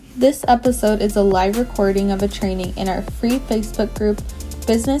This episode is a live recording of a training in our free Facebook group,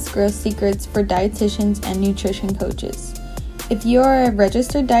 Business Growth Secrets for Dietitians and Nutrition Coaches. If you are a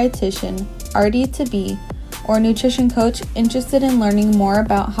registered dietitian, RD-to-be, or nutrition coach interested in learning more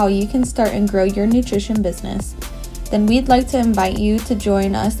about how you can start and grow your nutrition business, then we'd like to invite you to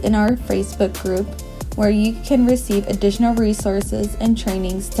join us in our Facebook group, where you can receive additional resources and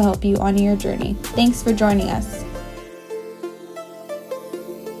trainings to help you on your journey. Thanks for joining us.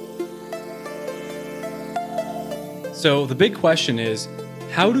 So the big question is,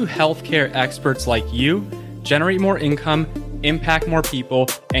 how do healthcare experts like you generate more income, impact more people,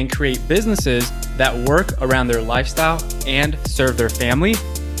 and create businesses that work around their lifestyle and serve their family?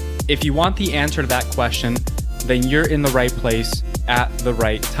 If you want the answer to that question, then you're in the right place at the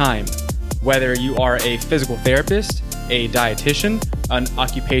right time. Whether you are a physical therapist, a dietitian, an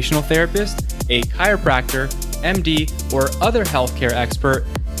occupational therapist, a chiropractor, MD, or other healthcare expert,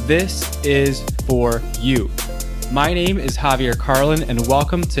 this is for you. My name is Javier Carlin, and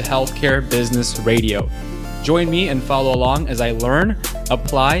welcome to Healthcare Business Radio. Join me and follow along as I learn,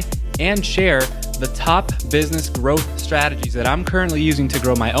 apply, and share the top business growth strategies that I'm currently using to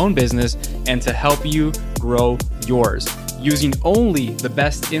grow my own business and to help you grow yours, using only the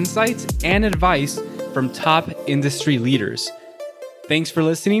best insights and advice from top industry leaders. Thanks for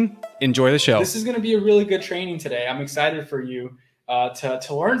listening. Enjoy the show. This is going to be a really good training today. I'm excited for you to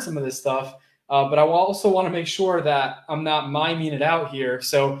learn some of this stuff. But I also want to make sure that I'm not miming it out here.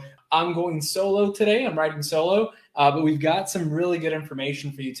 So I'm going solo today. I'm riding solo, but we've got some really good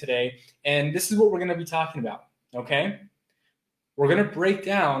information for you today. And this is what we're going to be talking about, okay? We're going to break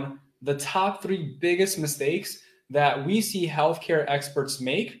down the top 3 biggest mistakes that we see healthcare experts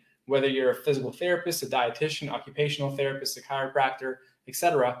make, whether you're a physical therapist, a dietitian, occupational therapist, a chiropractor,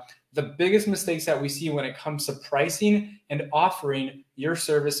 etc. The biggest mistakes that we see when it comes to pricing and offering your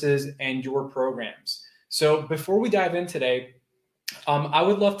services and your programs. So before we dive in today, I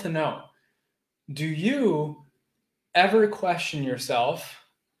would love to know, do you ever question yourself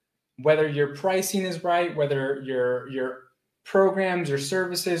whether your pricing is right, whether your programs or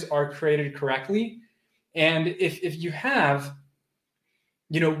services are created correctly? And if you have,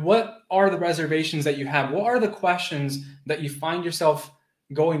 what are the reservations that you have? What are the questions that you find yourself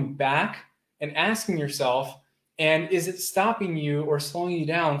going back and asking yourself? And is it stopping you or slowing you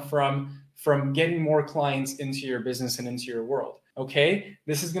down from getting more clients into your business and into your world? Okay,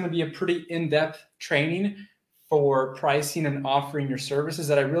 this is going to be a pretty in-depth training for pricing and offering your services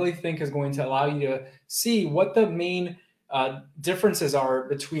that I really think is going to allow you to see what the main differences are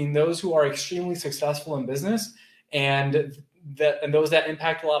between those who are extremely successful in business and those that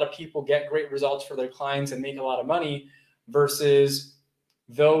impact a lot of people, get great results for their clients, and make a lot of money versus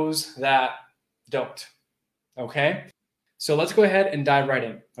those that don't. Okay, so let's go ahead and dive right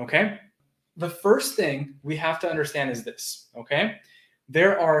in. Okay, the first thing we have to understand is this. Okay,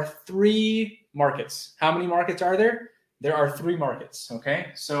 there are 3 markets. How many markets are there? There are 3 markets.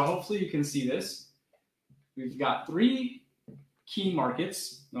 Okay, so hopefully you can see this. We've got 3 key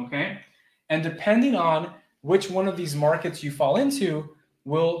markets. Okay, and depending on which one of these markets you fall into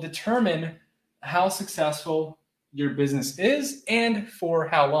will determine how successful your business is and for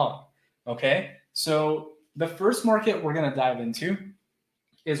how long. Okay, so the first market we're going to dive into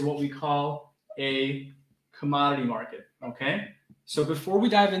is what we call a commodity market. Okay, so before we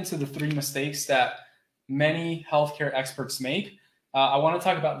dive into the 3 mistakes that many healthcare experts make, I want to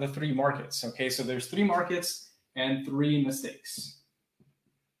talk about the 3 markets. Okay, so there's 3 markets and 3 mistakes.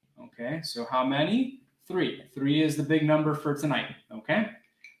 Okay, so how many? 3. 3 is the big number for tonight. Okay,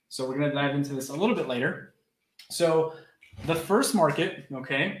 so we're going to dive into this a little bit later. So the first market,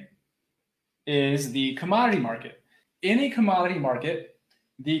 okay, is the commodity market. In a commodity market,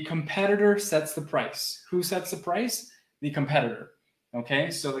 the competitor sets the price. Who sets the price? The competitor. Okay,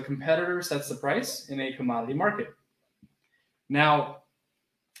 so the competitor sets the price in a commodity market. Now,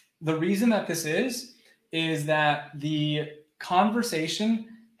 the reason that this is that the conversation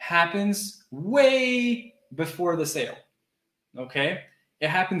happens way before the sale. Okay, it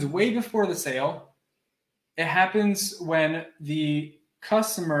happens way before the sale. It happens when the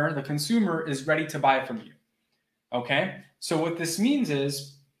customer, the consumer, is ready to buy from you. Okay, so what this means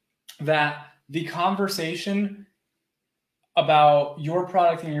is that the conversation about your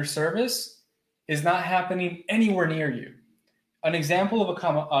product and your service is not happening anywhere near you. An example of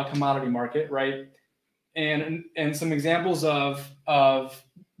a commodity market, right? And some examples of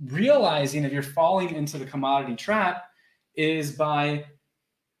realizing if you're falling into the commodity trap is by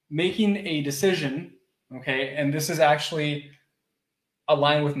making a decision. Okay, and this is actually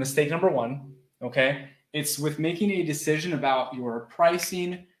aligned with mistake number 1. Okay, it's with making a decision about your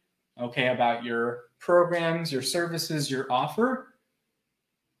pricing, okay, about your programs, your services, your offer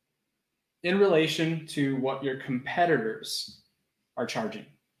in relation to what your competitors are charging,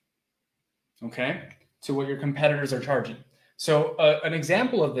 okay? To what your competitors are charging. So an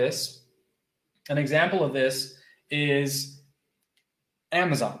example of this is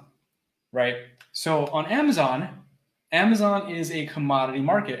Amazon, right? So on Amazon is a commodity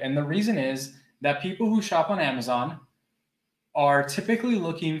market. And the reason is that people who shop on Amazon are typically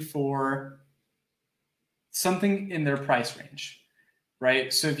looking for something in their price range,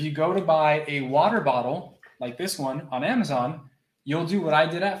 right? So if you go to buy a water bottle like this one on Amazon, you'll do what I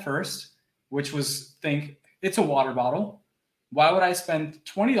did at first, which was think, it's a water bottle. Why would I spend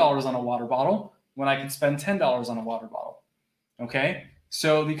 $20 on a water bottle when I could spend $10 on a water bottle? Okay,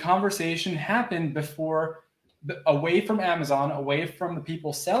 so the conversation happened before, away from Amazon, away from the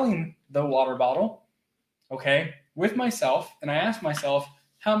people selling the water bottle, okay, with myself. And I asked myself,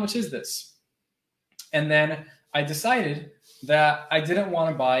 how much is this? And then I decided that I didn't want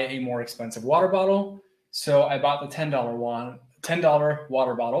to buy a more expensive water bottle. So I bought the $10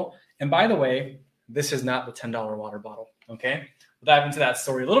 water bottle. And by the way, this is not the $10 water bottle. Okay. We'll dive into that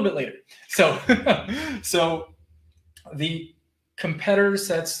story a little bit later. So, so the competitor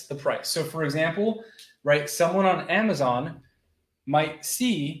sets the price. So for example, right, someone on Amazon might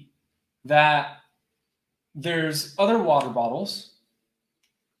see that there's other water bottles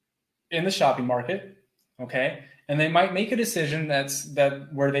in the shopping market, okay? And they might make a decision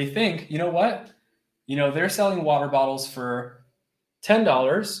where they think, you know what? You know, they're selling water bottles for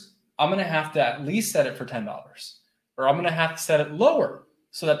 $10. I'm going to have to at least set it for $10. Or I'm going to have to set it lower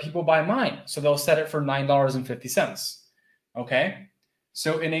so that people buy mine. So they'll set it for $9.50. Okay?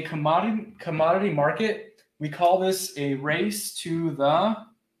 So in a commodity market, we call this a race to the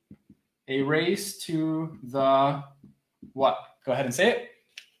what? Go ahead and say it.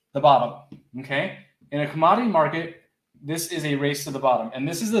 The bottom. Okay? In a commodity market, this is a race to the bottom. And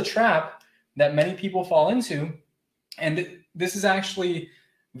this is the trap that many people fall into. And this is actually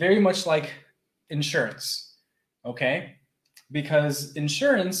very much like insurance. Okay, because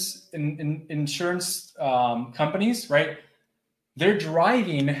insurance companies, right? They're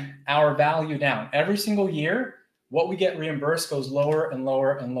driving our value down every single year. What we get reimbursed goes lower and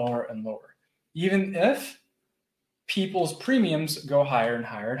lower and lower and lower, even if people's premiums go higher and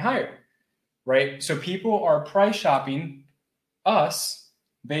higher and higher, right? So people are price shopping us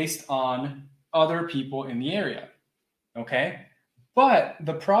based on other people in the area. Okay, but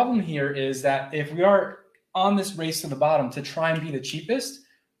the problem here is that if we are on this race to the bottom to try and be the cheapest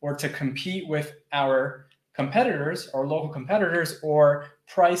or to compete with our competitors or local competitors or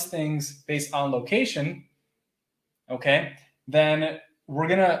price things based on location, okay, then we're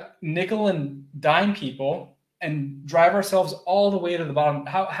going to nickel and dime people and drive ourselves all the way to the bottom.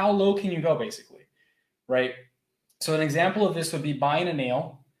 How low can you go, basically, right? So an example of this would be buying a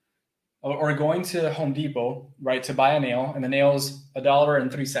nail or going to Home Depot, right, to buy a nail, and the nail is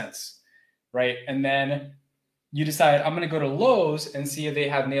 $1.03, right? And then you decide, I'm going to go to Lowe's and see if they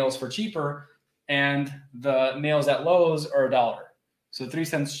have nails for cheaper. And the nails at Lowe's are $1. So 3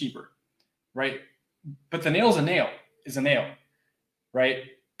 cents cheaper, right? But the nail is a nail, right?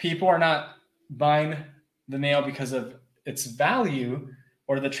 People are not buying the nail because of its value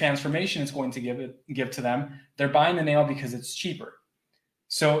or the transformation it's going to give to them. They're buying the nail because it's cheaper.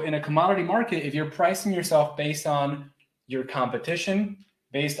 So in a commodity market, if you're pricing yourself based on your competition,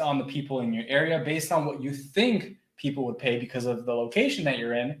 based on the people in your area, based on what you think people would pay because of the location that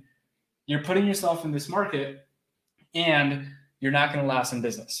you're in, you're putting yourself in this market and you're not going to last in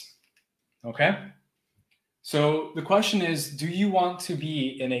business. Okay? So the question is, do you want to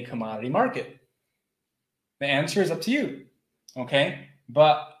be in a commodity market? The answer is up to you. Okay?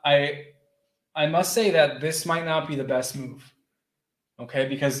 But I must say that this might not be the best move. Okay?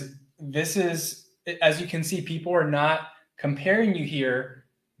 Because this is, as you can see, people are not comparing you here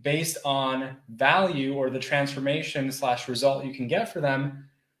based on value or the transformation / result you can get for them.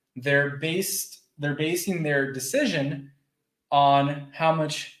 They're basing their decision on how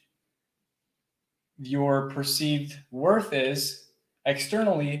much your perceived worth is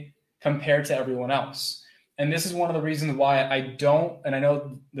externally compared to everyone else. And this is one of the reasons why I don't, and I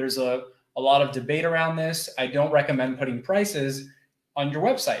know there's a lot of debate around this, I don't recommend putting prices on your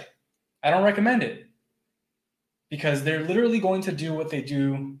website. I don't recommend it. Because they're literally going to do what they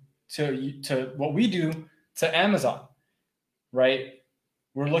do to what we do to Amazon, right?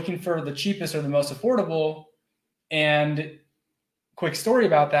 We're looking for the cheapest or the most affordable. And quick story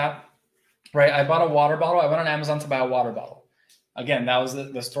about that, right? I bought a water bottle. I went on Amazon to buy a water bottle. Again, that was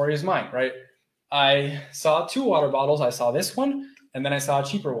the story is mine, right? I saw 2 water bottles. I saw this one and then I saw a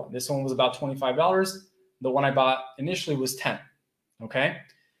cheaper one. This one was about $25. The one I bought initially was $10. Okay.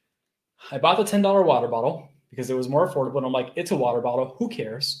 I bought the $10 water bottle because it was more affordable. And I'm like, it's a water bottle. Who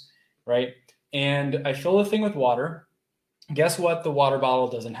cares? Right. And I fill the thing with water. Guess what the water bottle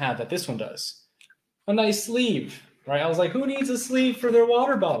doesn't have that this one does? A nice sleeve. Right. I was like, who needs a sleeve for their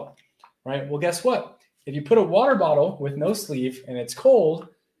water bottle? Right. Well, guess what? If you put a water bottle with no sleeve and it's cold,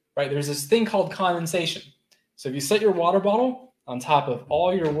 right, there's this thing called condensation. So if you set your water bottle on top of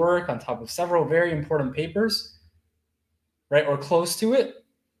all your work, on top of several very important papers, right, or close to it,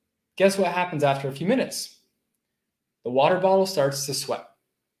 guess what happens after a few minutes? The water bottle starts to sweat.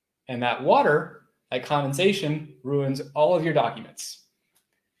 And that water, that condensation, ruins all of your documents.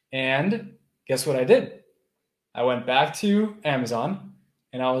 And guess what I did? I went back to Amazon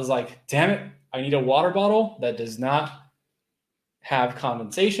and I was like, damn it, I need a water bottle that does not have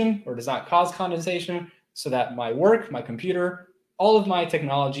condensation or does not cause condensation so that my work, my computer, all of my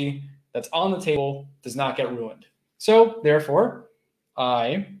technology that's on the table does not get ruined. So therefore,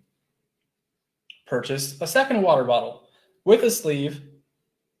 I purchased a second water bottle with a sleeve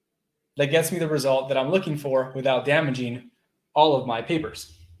that gets me the result that I'm looking for without damaging all of my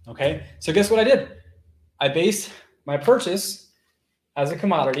papers. Okay, so guess what I did? I based my purchase as a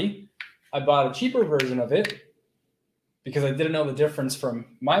commodity. I bought a cheaper version of it because I didn't know the difference from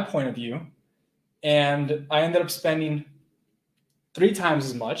my point of view. And I ended up spending 3 times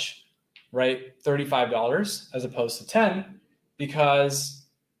as much, right? $35 as opposed to $10 because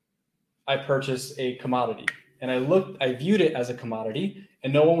I purchased a commodity. And I viewed it as a commodity,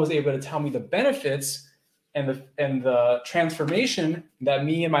 and no one was able to tell me the benefits and the transformation that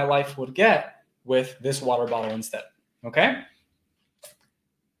me and my life would get with this water bottle instead. Okay?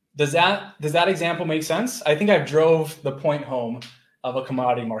 Does that example make sense? I think I've drove the point home of a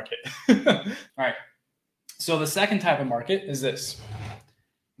commodity market. All right. So the second type of market is this.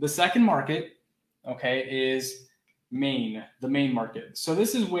 The second market, okay, is the main market. So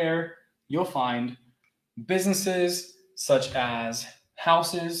this is where you'll find businesses such as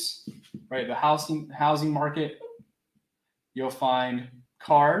houses, right? The housing market. You'll find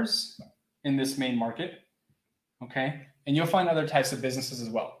cars in this main market, okay? And you'll find other types of businesses as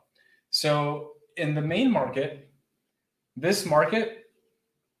well. So in the main market, this market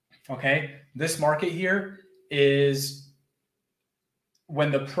here is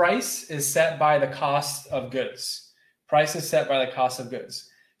when the price is set by the cost of goods. Price is set by the cost of goods.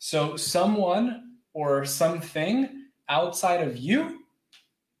 So someone or something outside of you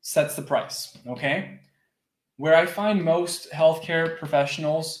sets the price, okay? Where I find most healthcare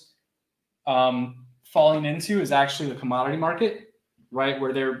professionals falling into is actually the commodity market, right?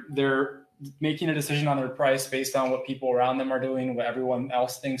 Where they're making a decision on their price based on what people around them are doing, what everyone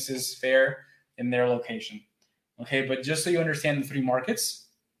else thinks is fair in their location. Okay, but just so you understand the 3 markets,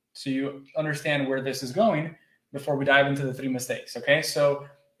 so you understand where this is going before we dive into the 3 mistakes. Okay, so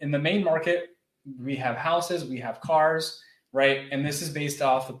in the main market, we have houses, we have cars, right? And this is based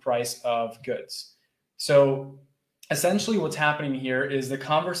off the price of goods. So essentially what's happening here is the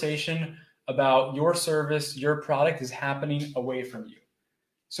conversation about your service, your product is happening away from you.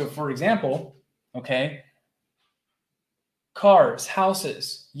 So for example, okay, cars,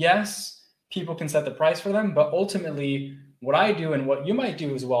 houses, yes, people can set the price for them, but ultimately what I do and what you might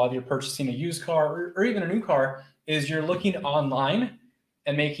do as well if you're purchasing a used car or even a new car is you're looking online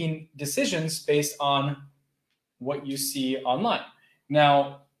and making decisions based on what you see online.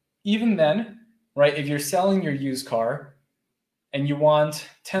 Now, even then, right, if you're selling your used car and you want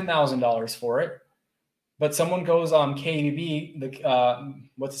 $10,000 for it, but someone goes on KBB,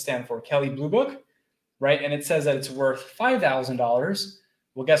 what's it stand for? Kelley Blue Book, right? And it says that it's worth $5,000.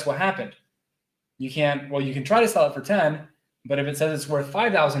 Well, guess what happened? You can try to sell it for 10, but if it says it's worth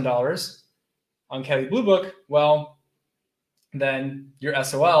 $5,000 on Kelley Blue Book, well, then you're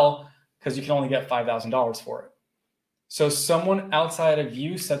SOL because you can only get $5,000 for it. So someone outside of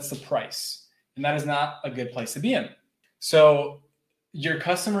you sets the price, and that is not a good place to be in. So your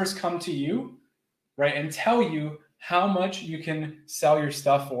customers come to you, right, and tell you how much you can sell your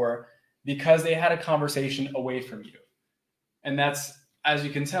stuff for because they had a conversation away from you. And that's, as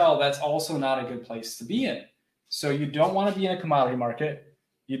you can tell, that's also not a good place to be in. So you don't want to be in a commodity market.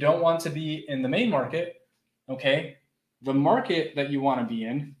 You don't want to be in the main market, okay? The market that you want to be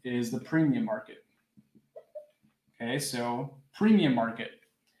in is the premium market. Okay, so premium market.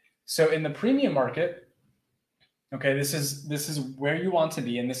 So in the premium market, okay, this is where you want to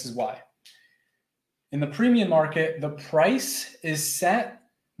be, and this is why. In the premium market, the price is set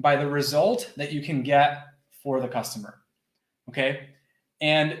by the result that you can get for the customer. Okay,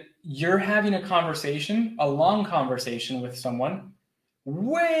 and you're having a conversation, a long conversation with someone,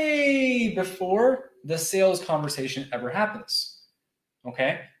 way before the sales conversation ever happens.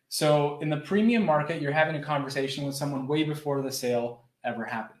 Okay? So in the premium market, you're having a conversation with someone way before the sale ever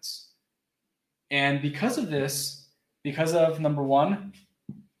happens. And because of this, because of number one,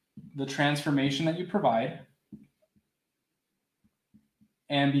 the transformation that you provide,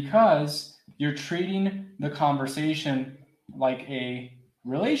 and because you're treating the conversation like a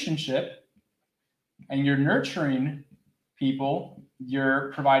relationship and you're nurturing people,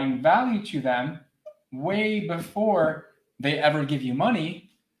 you're providing value to them way before they ever give you money,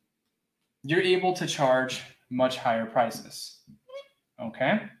 you're able to charge much higher prices.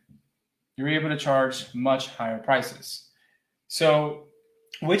 Okay? You're able to charge much higher prices. So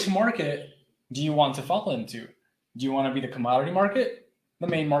which market do you want to fall into? Do you want to be the commodity market, the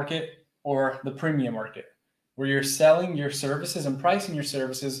main market, or the premium market, where you're selling your services and pricing your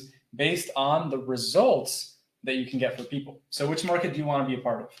services based on the results that you can get for people? So which market do you want to be a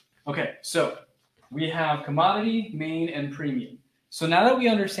part of? Okay, so we have commodity, main, and premium. So now that we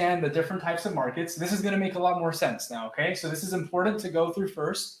understand the different types of markets, this is going to make a lot more sense now, okay? So this is important to go through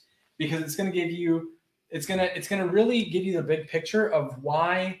first because it's going to give you, it's going to really give you the big picture of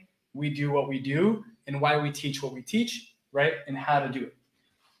why we do what we do and why we teach what we teach, right? And how to do it.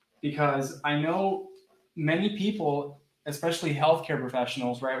 Because I know many people, especially healthcare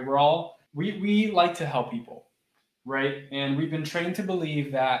professionals, right? We like to help people, right? And we've been trained to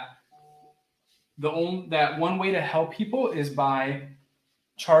believe that that one way to help people is by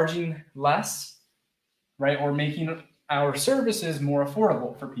charging less, right? Or making our services more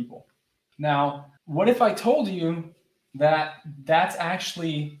affordable for people. Now, what if I told you that that's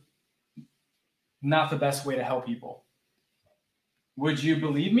actually not the best way to help people? Would you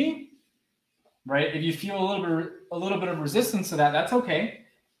believe me? Right? If you feel a little bit of resistance to that, that's okay.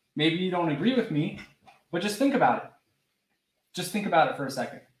 Maybe you don't agree with me, but just think about it. Just think about it for a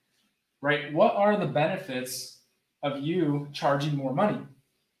second. Right? What are the benefits of you charging more money?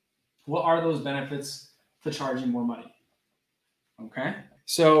 What are those benefits to charging more money? Okay?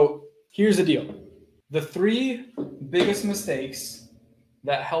 So here's the deal. The three biggest mistakes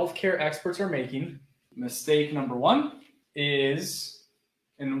that healthcare experts are making, mistake number one is,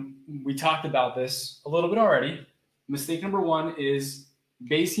 and we talked about this a little bit already, mistake number one is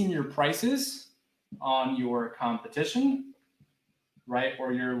basing your prices on your competition, right?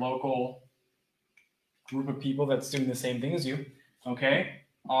 Or your local group of people that's doing the same thing as you, okay?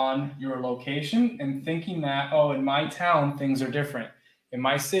 On your location and thinking that, oh, in my town, things are different. In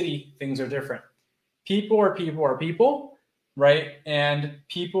my city, things are different. People are people, right? And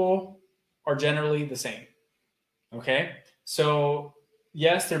people are generally the same, okay? So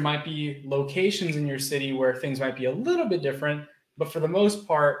yes, there might be locations in your city where things might be a little bit different, but for the most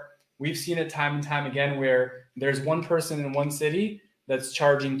part, we've seen it time and time again where there's one person in one city that's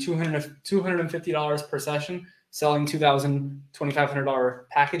charging $250 per session, selling $2,000, $2,500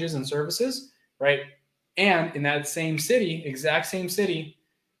 packages and services, right? And in that same city, exact same city,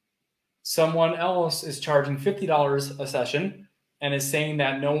 someone else is charging $50 a session and is saying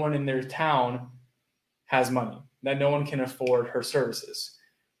that no one in their town has money, that no one can afford her services.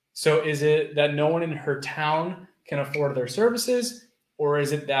 So is it that no one in her town can afford their services, or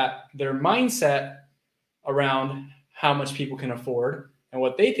is it that their mindset around how much people can afford and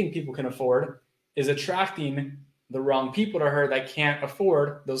what they think people can afford is attracting the wrong people to her that can't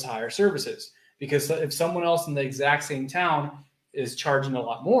afford those higher services? Because if someone else in the exact same town is charging a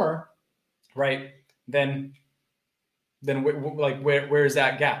lot more, right, then where's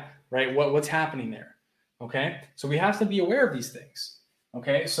that gap, right? What's happening there? Okay, so we have to be aware of these things.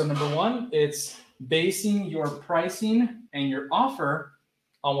 Okay, so number one, it's basing your pricing and your offer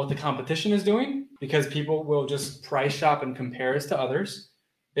on what the competition is doing, because people will just price shop and compare us to others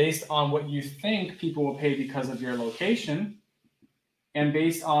based on what you think people will pay because of your location and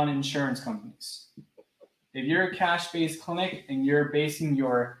based on insurance companies. If you're a cash-based clinic and you're basing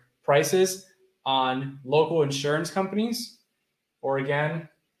your prices on local insurance companies, or again,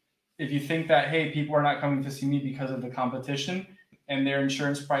 if you think that, hey, people are not coming to see me because of the competition and their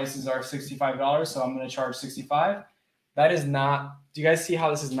insurance prices are $65, so I'm going to charge $65, that is not, do you guys see how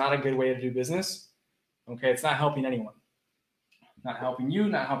this is not a good way to do business? Okay, it's not helping anyone. Not helping you,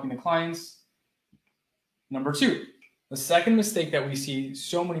 not helping the clients. Number two, the second mistake that we see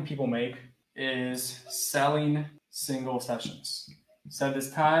so many people make is selling single sessions. Said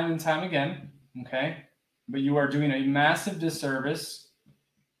this time and time again, okay? But you are doing a massive disservice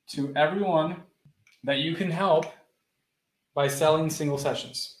to everyone that you can help by selling single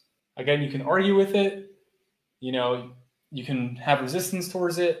sessions. Again, you can argue with it, you can have resistance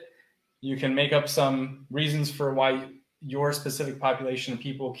towards it, you can make up some reasons for why your specific population of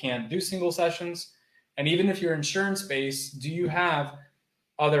people can't do single sessions? And even if you're insurance based, do you have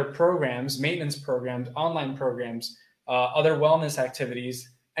other programs, maintenance programs, online programs, other wellness activities,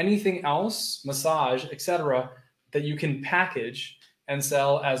 anything else, massage, etc., that you can package and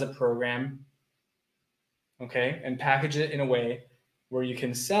sell as a program, okay, and package it in a way where you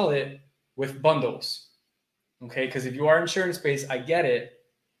can sell it with bundles, okay? Because if you are insurance-based, I get it,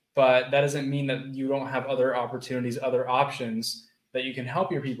 but that doesn't mean that you don't have other opportunities, other options that you can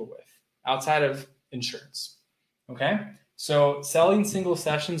help your people with outside of insurance, okay? So selling single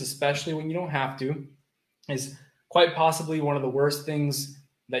sessions, especially when you don't have to, is quite possibly one of the worst things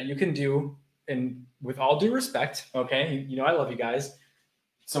that you can do. And with all due respect, okay, you know I love you guys.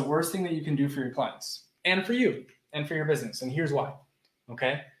 It's the worst thing that you can do for your clients and for you and for your business. And here's why,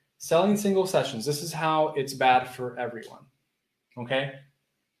 okay? Selling single sessions, this is how it's bad for everyone, okay?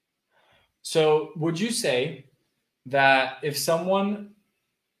 So would you say that if someone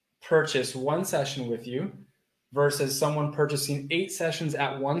purchased one session with you versus someone purchasing 8 sessions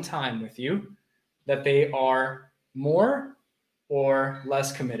at one time with you, that they are more or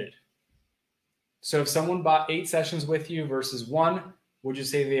less committed? So if someone bought 8 sessions with you versus 1, would you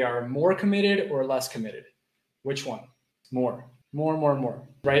say they are more committed or less committed? Which one? More,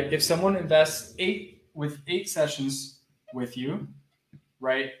 right? If someone invests 8 sessions with you,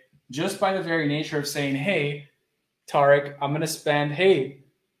 right? Just by the very nature of saying, hey, Tarek, I'm going to spend, hey,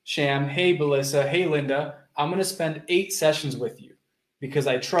 Sham, hey, Melissa, hey, Linda, I'm going to spend 8 sessions with you because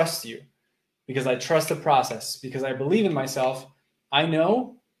I trust you, because I trust the process, because I believe in myself. I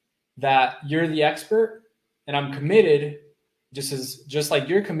know that you're the expert and I'm committed just like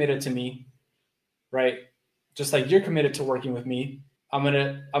you're committed to me, right? Just like you're committed to working with me. I'm going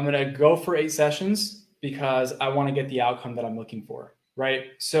to go for 8 sessions because I want to get the outcome that I'm looking for,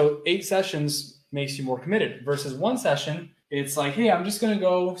 right? So 8 sessions makes you more committed versus 1 session. It's like, hey, I'm just going to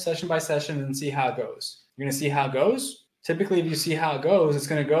go session by session and see how it goes. You're going to see how it goes. Typically, if you see how it goes, it's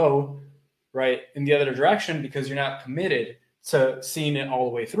going to go right in the other direction because you're not committed to seeing it all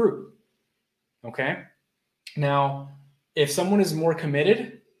the way through. Okay. Now, if someone is more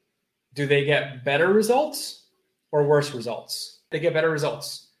committed, do they get better results or worse results? They get better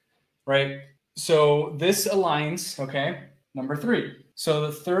results, right? So this aligns, okay? Number 3. So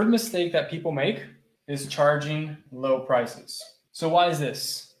the third mistake that people make is charging low prices. So why is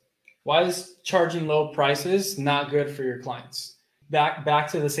this? Why is charging low prices not good for your clients? Back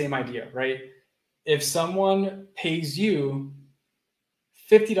to the same idea, right? If someone pays you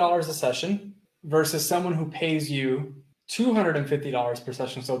 $50 a session versus someone who pays you $250 per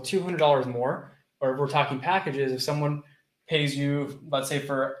session, so $200 more, or if we're talking packages, if someone pays you, let's say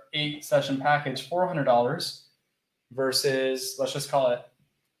for 8 session package, $400 versus, let's just call it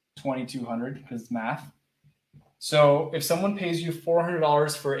 $2,200 because it's math. So if someone pays you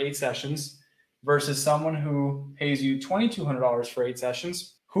 $400 for 8 sessions versus someone who pays you $2,200 for 8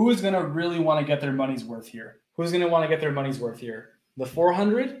 sessions, who is going to really want to get their money's worth here? Who's going to want to get their money's worth here? The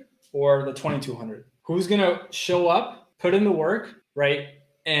 $400 or the $2,200? Who's going to show up, put in the work, right,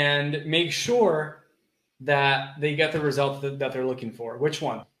 and make sure that they get the result that they're looking for? Which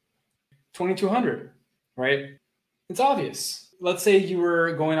one? $2,200, right? It's obvious. Let's say you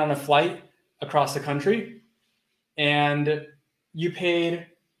were going on a flight across the country and you paid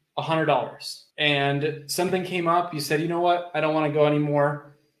 $100 and something came up. You said, you know what? I don't want to go anymore.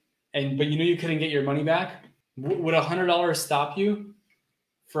 But you knew you couldn't get your money back. Would $100 stop you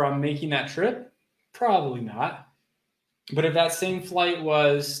from making that trip? Probably not. But if that same flight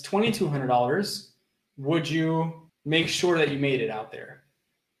was $2,200, would you make sure that you made it out there?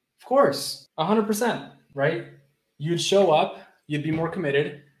 Of course, 100%, right? You'd show up, you'd be more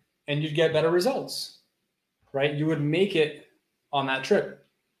committed, and you'd get better results, right? You would make it on that trip.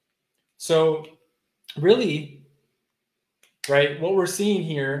 So really, right, what we're seeing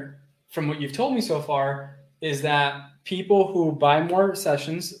here from what you've told me so far is that people who buy more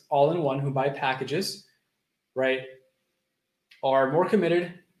sessions all in one, who buy packages, right, are more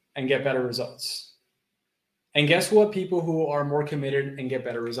committed and get better results. And guess what people who are more committed and get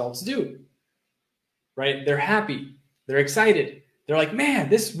better results do? Right? They're happy. They're excited. They're like, man,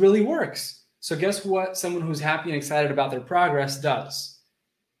 this really works. So guess what someone who's happy and excited about their progress does?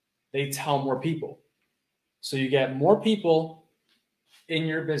 They tell more people. So you get more people in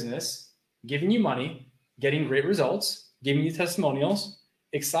your business giving you money, getting great results, giving you testimonials,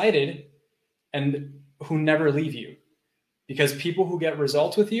 excited, and who never leave you. Because people who get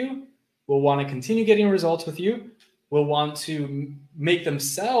results with you will want to continue getting results with you, will want to make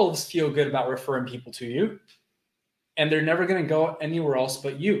themselves feel good about referring people to you, and they're never going to go anywhere else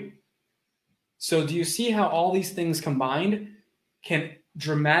but you. So do you see how all these things combined can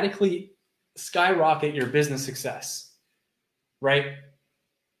dramatically skyrocket your business success, right?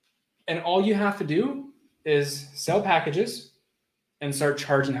 And all you have to do is sell packages and start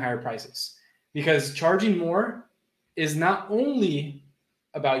charging higher prices, because charging more is not only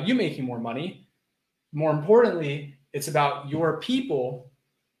about you making more money. More importantly, it's about your people,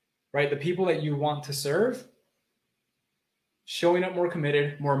 right? The people that you want to serve, showing up more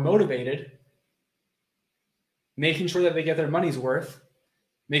committed, more motivated, making sure that they get their money's worth,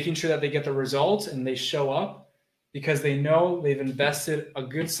 making sure that they get the results and they show up because they know they've invested a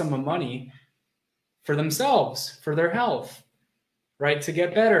good sum of money for themselves, for their health, right? To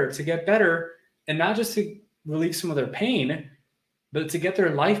get better, and not just to relieve some of their pain, but to get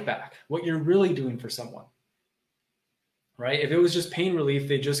their life back, what you're really doing for someone, right? If it was just pain relief,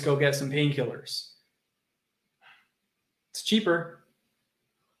 they'd just go get some painkillers. It's cheaper.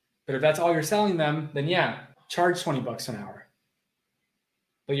 But if that's all you're selling them, then yeah, charge $20 an hour.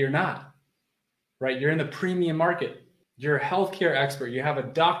 But you're not, right? You're in the premium market. You're a healthcare expert. You have a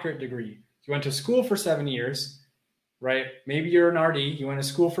doctorate degree. You went to school for 7 years, right? Maybe you're an RD. You went to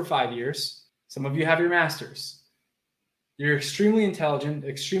school for 5 years. Some of you have your master's. You're extremely intelligent,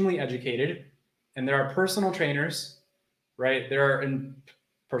 extremely educated, and there are personal trainers, right?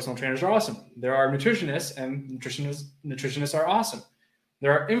 Personal trainers are awesome. There are nutritionists, and nutritionists are awesome.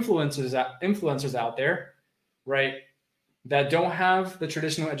 There are influencers out there, right, that don't have the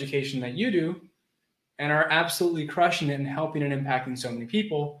traditional education that you do and are absolutely crushing it and helping and impacting so many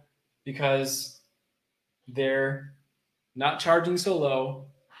people because they're not charging so low.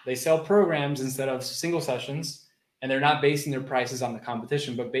 They sell programs instead of single sessions, and they're not basing their prices on the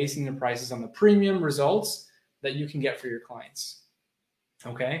competition, but basing their prices on the premium results that you can get for your clients.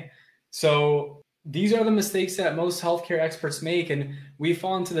 Okay? So these are the mistakes that most healthcare experts make, and we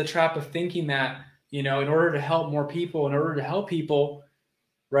fall into the trap of thinking that, in order to help more people,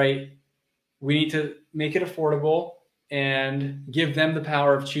 right, we need to make it affordable and give them the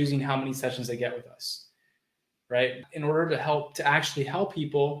power of choosing how many sessions they get with us, right? In order to actually help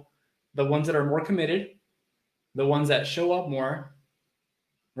people, the ones that are more committed, the ones that show up more,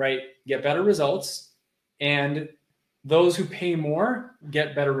 right, get better results, and those who pay more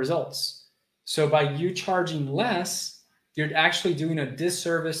get better results. So by you charging less, you're actually doing a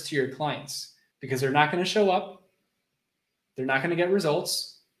disservice to your clients because they're not going to show up, they're not going to get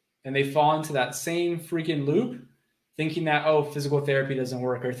results, and they fall into that same freaking loop thinking that, physical therapy doesn't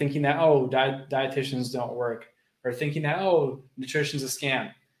work, or thinking that, dietitians don't work, or thinking that, nutrition's a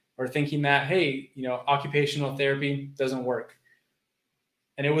scam, or thinking that, hey, occupational therapy doesn't work.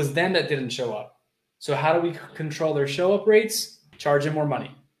 And it was them that didn't show up. So how do we control their show up rates? Charge them more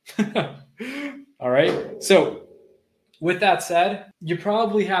money. All right. So with that said, you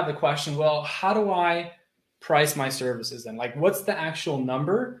probably have the question, well, how do I price my services then? Like, what's the actual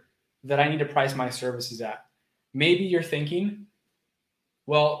number that I need to price my services at? Maybe you're thinking,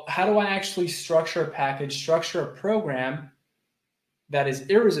 well, how do I actually structure a package, structure a program that is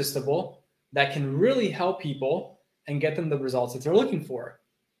irresistible, that can really help people and get them the results that they're looking for,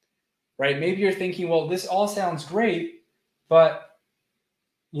 right? Maybe you're thinking, well, this all sounds great, but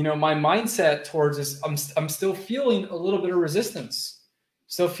my mindset towards this, I'm still feeling a little bit of resistance,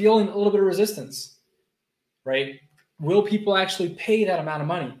 right? Will people actually pay that amount of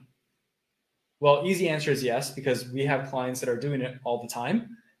money? Well, easy answer is yes, because we have clients that are doing it all the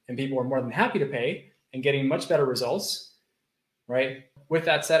time, and people are more than happy to pay and getting much better results, right? With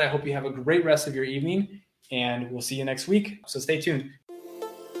that said, I hope you have a great rest of your evening, and we'll see you next week. So stay tuned.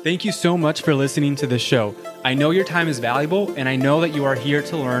 Thank you so much for listening to this show. I know your time is valuable, and I know that you are here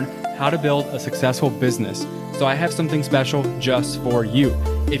to learn how to build a successful business. So I have something special just for you.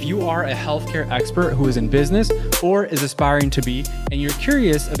 If you are a healthcare expert who is in business or is aspiring to be, and you're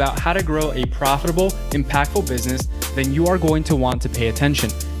curious about how to grow a profitable, impactful business, then you are going to want to pay attention,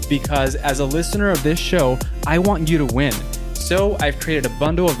 because as a listener of this show, I want you to win. So I've created a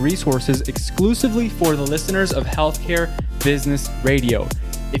bundle of resources exclusively for the listeners of Healthcare Business Radio.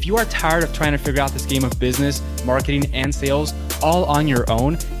 If you are tired of trying to figure out this game of business, marketing, and sales all on your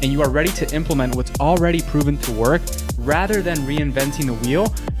own, and you are ready to implement what's already proven to work, rather than reinventing the wheel,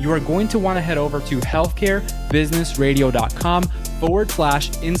 you are going to want to head over to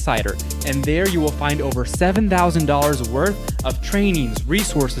healthcarebusinessradio.com/insider. And there you will find over $7,000 worth of trainings,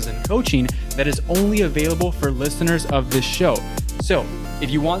 resources, and coaching that is only available for listeners of this show. So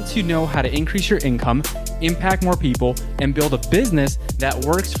if you want to know how to increase your income, impact more people, and build a business that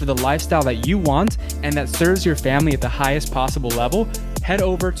works for the lifestyle that you want and that serves your family at the highest possible level, head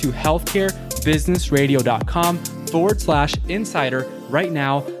over to healthcarebusinessradio.com/insider right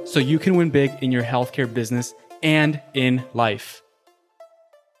now so you can win big in your healthcare business and in life.